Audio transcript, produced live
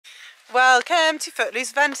Welcome to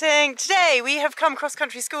Footloose Venting. Today we have come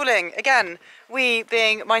cross-country schooling. Again, we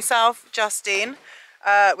being myself, Justine,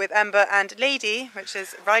 with Ember and Lady, which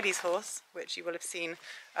is Riley's horse, which you will have seen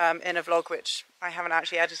in a vlog which I haven't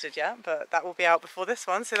actually edited yet, but that will be out before this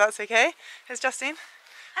one, so that's okay. Here's Justine.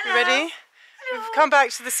 Hello. You ready? Hello. We've come back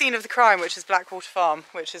to the scene of the crime, which is Blackwater Farm,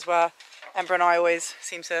 which is where Ember and I always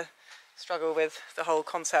seem to struggle with the whole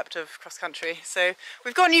concept of cross-country. So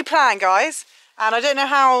we've got a new plan, guys. And I don't know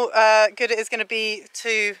how good it is going to be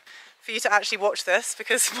for you to actually watch this,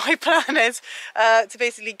 because my plan is to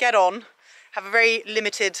basically get on, have a very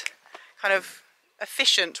limited, kind of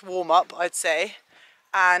efficient warm-up, I'd say,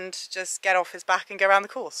 and just get off his back and go around the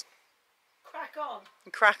course. Crack on.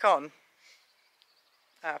 And crack on,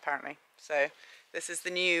 apparently. So this is the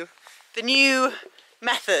new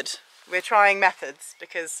method. We're trying methods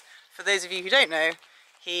because, for those of you who don't know,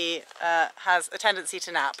 he has a tendency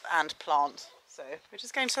to nap and plant. So we're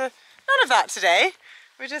just going to, none of that today.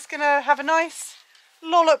 We're just going to have a nice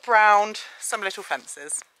lollop round some little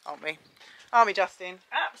fences, aren't we? Aren't we, Justine?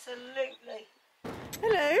 Absolutely.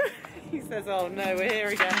 Hello. He says, oh no, we're here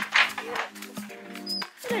again. Yeah.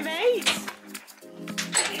 Hello, mate.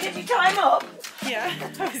 Did you time up? Yeah,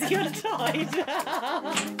 how is he on a tide?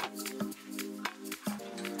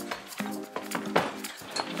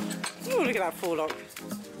 Oh, look at that forelock.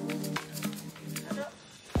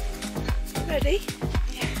 Ready?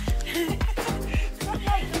 Yeah. I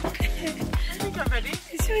think I'm ready.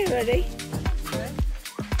 Is we ready?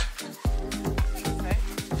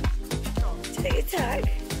 Take your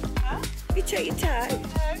tag. Huh? You take your tag.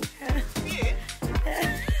 No. You?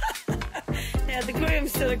 Yeah, the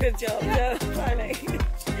groom's done a good job. Yeah. No, finally.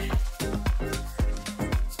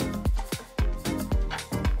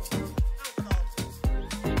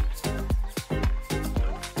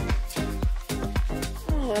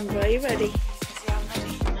 Oh, Ember, are you ready? Yeah, I'm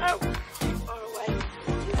ready. Oh, far away.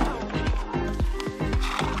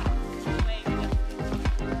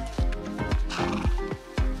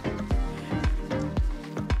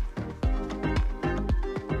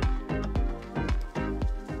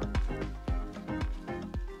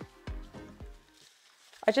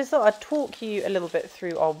 I just thought I'd talk you a little bit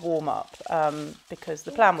through our warm-up, because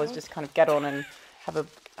the plan was just kind of get on and have a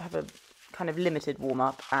kind of limited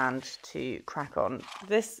warm-up and to crack on.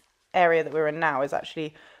 This area that we're in now is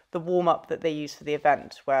actually the warm-up that they use for the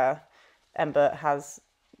event, where Ember has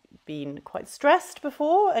been quite stressed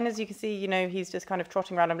before, and as you can see, you know, he's just kind of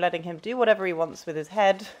trotting around. I'm letting him do whatever he wants with his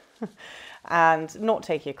head and not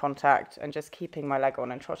taking contact and just keeping my leg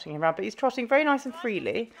on and trotting him around, but he's trotting very nice and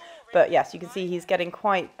freely. But yes, you can see he's getting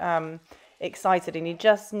quite excited, and he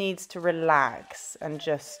just needs to relax and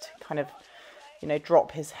just kind of, you know,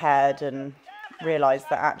 drop his head and realise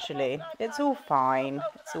that actually it's all fine,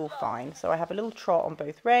 it's all fine. So I have a little trot on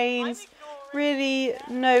both reins, really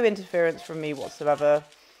no interference from me whatsoever.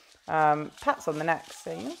 Pats on the neck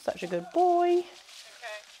saying, you're such a good boy.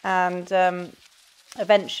 And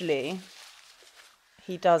eventually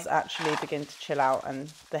he does actually begin to chill out,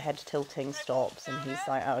 and the head tilting stops, and he's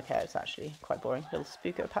like, oh, okay, it's actually quite boring. Little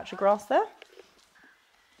spook at a patch of grass there.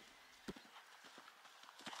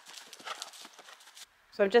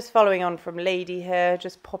 So I'm just following on from Lady here,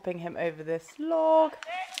 just popping him over this log.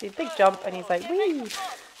 See a big jump, and he's like, wee,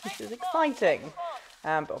 this is exciting.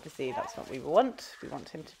 But obviously that's not what we want. We want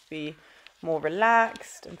him to be more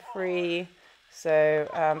relaxed and free. So,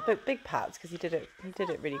 but big pats, because he did it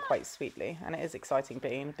really quite sweetly, and it is exciting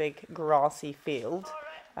being in a big grassy field.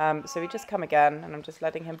 So we just come again, and I'm just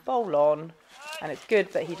letting him bowl on, and it's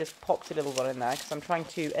good that he just popped a little one in there, because I'm trying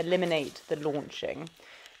to eliminate the launching.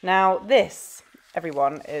 Now this,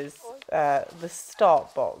 everyone, is the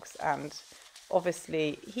start box, and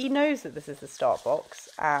obviously he knows that this is the start box,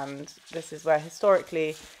 and this is where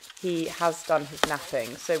historically he has done his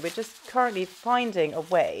napping. So we're just currently finding a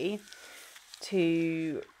way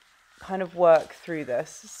to kind of work through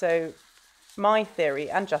this. So my theory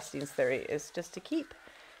and Justine's theory is just to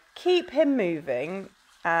keep him moving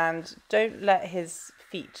and don't let his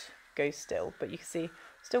feet go still. But you can see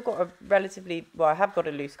still got a relatively, well, I have got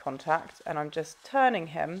a loose contact, and I'm just turning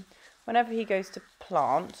him whenever he goes to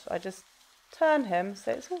plant. I just turn him,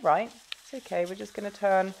 so it's all right, it's okay. We're just going to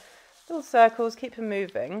turn little circles, keep him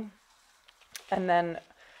moving, and then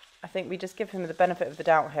I think we just give him the benefit of the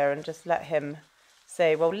doubt here and just let him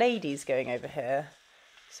say, well, Lady's going over here,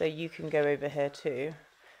 so you can go over here too.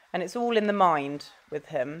 And it's all in the mind with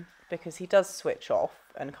him, because he does switch off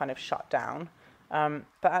and kind of shut down. But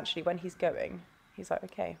actually when he's going, he's like,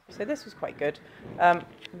 okay. So this was quite good.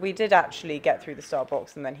 We did actually get through the start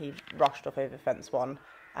box, and then he rushed off over fence one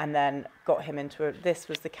and then got him into this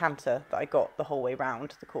was the canter that I got the whole way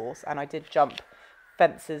round the course, and I did jump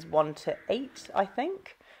fences 1 to 8, I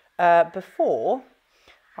think, before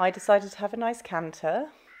I decided to have a nice canter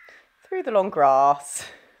through the long grass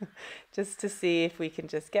just to see if we can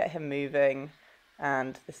just get him moving.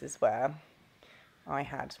 And this is where I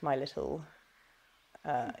had my little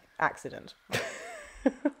accident.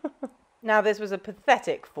 Now, this was a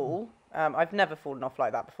pathetic fall. I've never fallen off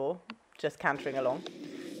like that before, just cantering along.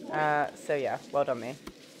 So yeah, well done me.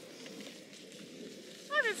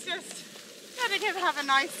 I was just letting him have a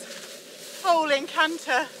nice rolling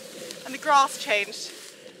canter, and the grass changed,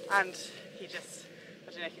 and he just,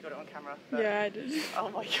 I don't know if you got it on camera. But, Yeah, I did. oh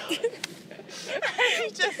my god. He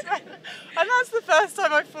just went, and that's the first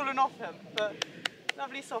time I've fallen off him, but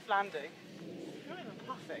lovely soft landing. Not even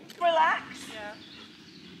puffing. Relax. Yeah.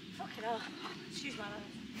 Fucking hell. Excuse my nose.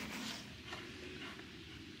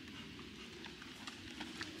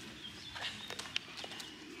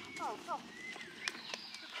 Oh, God.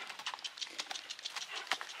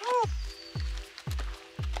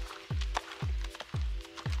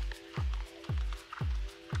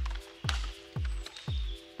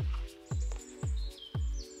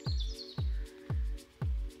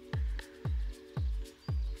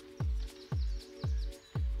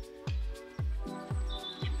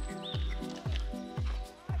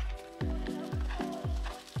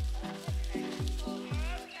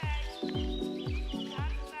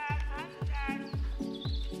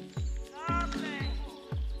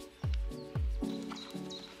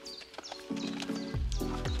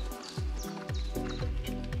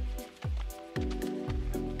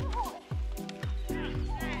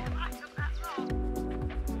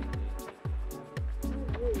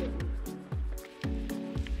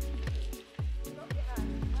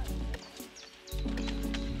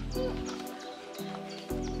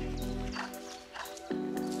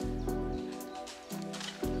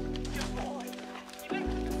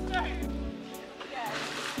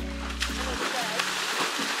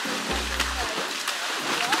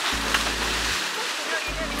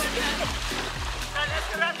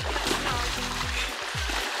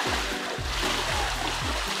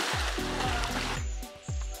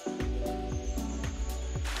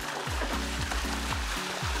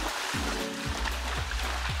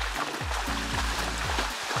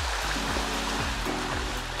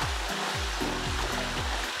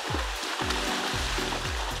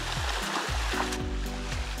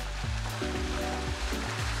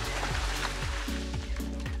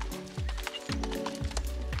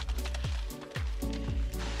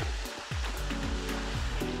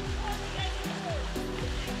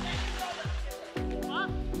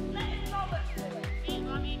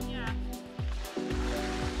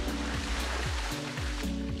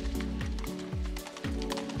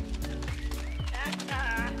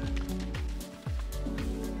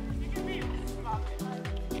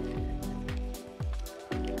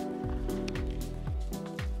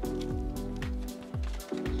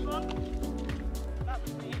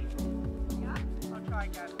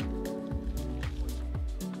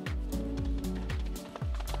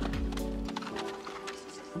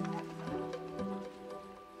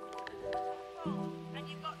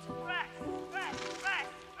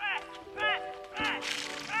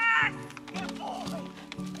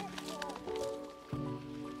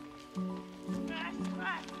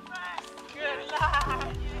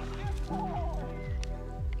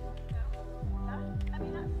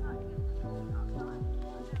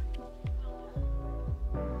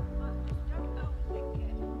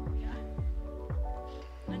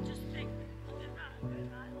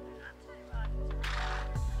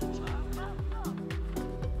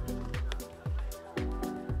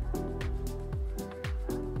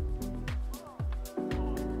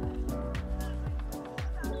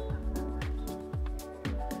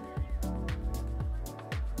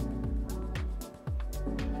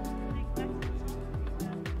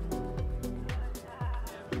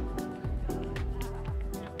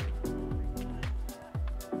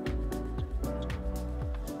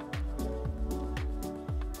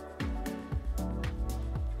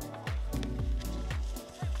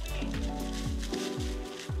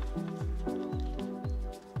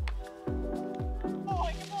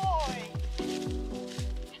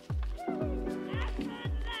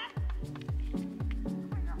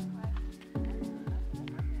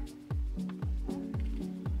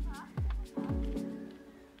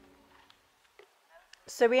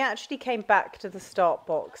 So we actually came back to the start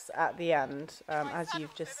box at the end, as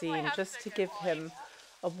you've just seen, just to give him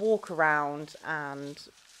a walk around and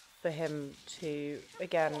for him to,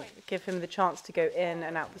 again, give him the chance to go in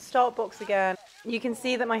and out the start box again. You can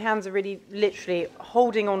see that my hands are really literally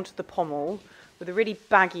holding onto the pommel with a really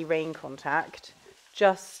baggy rein contact,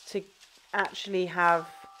 just to actually have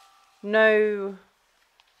no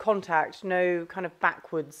contact, no kind of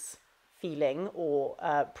backwards feeling or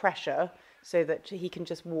pressure, so that he can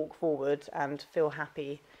just walk forward and feel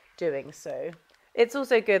happy doing so. It's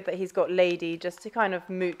also good that he's got Lady just to kind of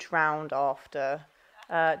mooch round after,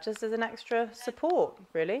 just as an extra support,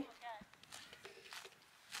 really.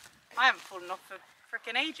 I haven't fallen off for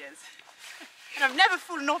frickin' ages. And I've never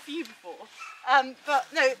fallen off you before. But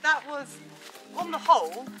no, that was, on the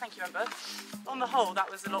whole, thank you, Ember, on the whole, that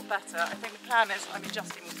was a lot better. I think the plan is, I mean,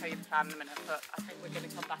 Justine will tell you the plan in a minute, but I think we're going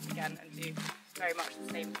to come back again and do very much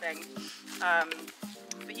the same thing.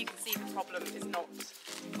 But you can see the problem is not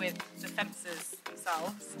with the fences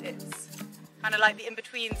themselves. It's kind of like the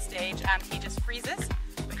in-between stage, and he just freezes,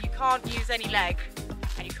 but you can't use any leg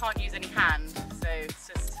and you can't use any hand, so it's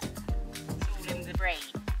all in the brain.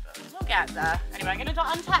 But we'll get there. Anyway, I'm going to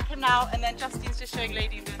untack him now, and then Justine's just showing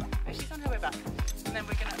Lady the... Oh, she's on her way back. And then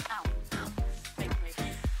we're going to... Ow, ow. Make a move.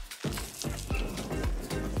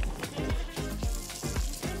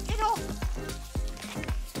 Get off!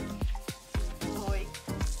 Boy.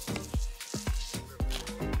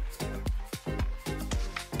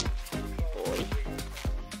 Boy.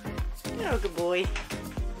 You're a good boy. Is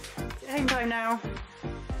it home time now?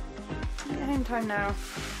 Is it home time now?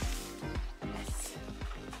 Yes.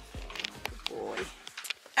 Good boy.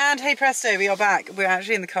 And hey presto, we are back. We're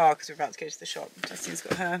actually in the car because we're about to go to the shop. Justine's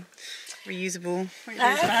got her reusable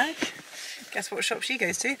bag. Guess what shop she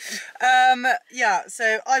goes to. Yeah,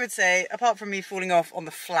 so I would say, apart from me falling off on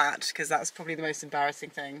the flat, because that's probably the most embarrassing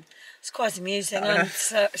thing. It's quite amusing. I'm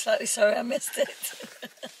slightly sorry I missed it.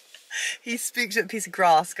 He spooked at a piece of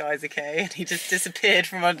grass, guys, okay? And he just disappeared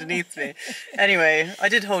from underneath me. Anyway, I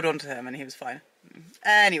did hold on to him and he was fine.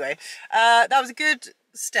 Anyway, that was a good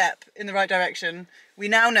step in the right direction. We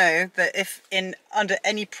now know that if under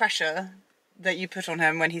any pressure that you put on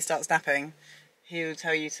him when he starts napping, he will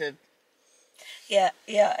tell you to... Yeah,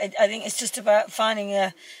 I think it's just about finding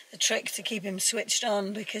a trick to keep him switched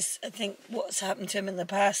on, because I think what's happened to him in the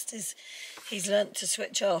past is he's learnt to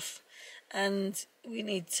switch off, and we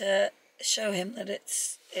need to show him that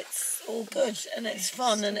it's all good and it's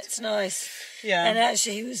fun and it's nice. Yeah. And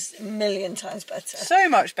actually he was a million times better. So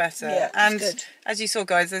much better. Yeah, and good. As you saw,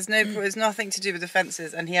 guys, there's nothing to do with the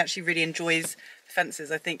fences, and he actually really enjoys the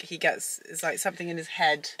fences. I think it's like something in his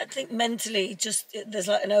head. I think mentally there's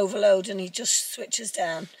like an overload and he just switches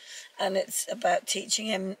down, and it's about teaching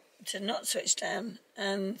him to not switch down,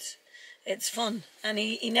 and it's fun, and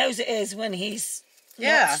he knows it is when he's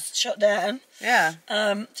not shut down. Yeah.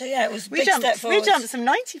 So yeah, it was a big step forward. We jumped some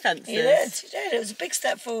 90 fences. You did. It was a big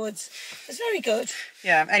step forwards. It was very good.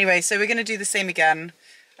 Yeah. Anyway, so we're going to do the same again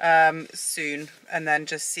soon, and then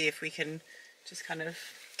just see if we can just kind of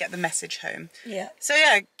get the message home. Yeah. So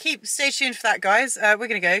yeah, stay tuned for that, guys. We're going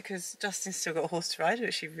to go because Justin's still got a horse to ride,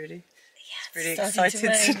 which she really excited to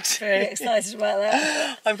do. Very excited about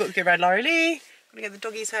that. I've got to go ride Laurie Lee. I'm going to get the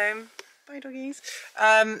doggies home. Bye, doggies.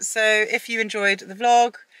 So if you enjoyed the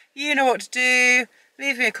vlog, you know what to do.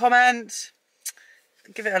 Leave me a comment,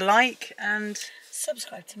 give it a like, and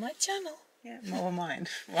subscribe to my channel. Yeah, more mine.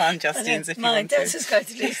 Well, I'm Justine's if you want to. Don't subscribe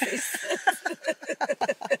to Lucy's.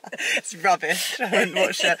 It's rubbish. I haven't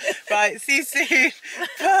watched it. Right, see you soon.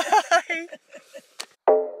 Bye.